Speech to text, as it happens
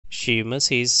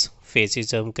Sheamus is facing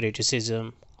some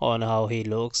criticism on how he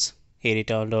looks. He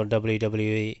returned on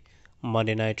WWE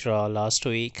Monday Night Raw last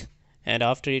week, and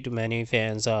after it, many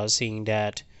fans are seeing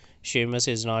that Sheamus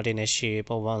is not in a shape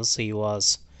once he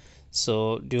was.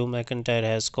 So, Drew McIntyre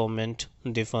has commented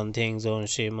different things on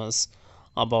Sheamus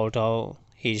about how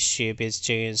his shape is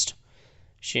changed.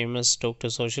 Sheamus took to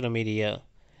social media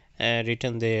and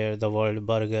written there the word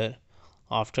burger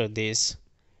after this.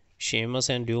 Sheamus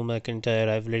and Drew McIntyre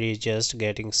rivalry is just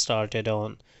getting started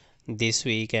on this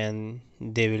week, and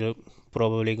they will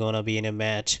probably gonna be in a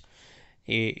match.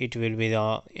 It will be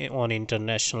on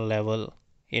international level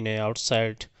in a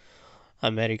outside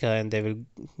America, and they will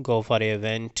go for an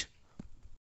event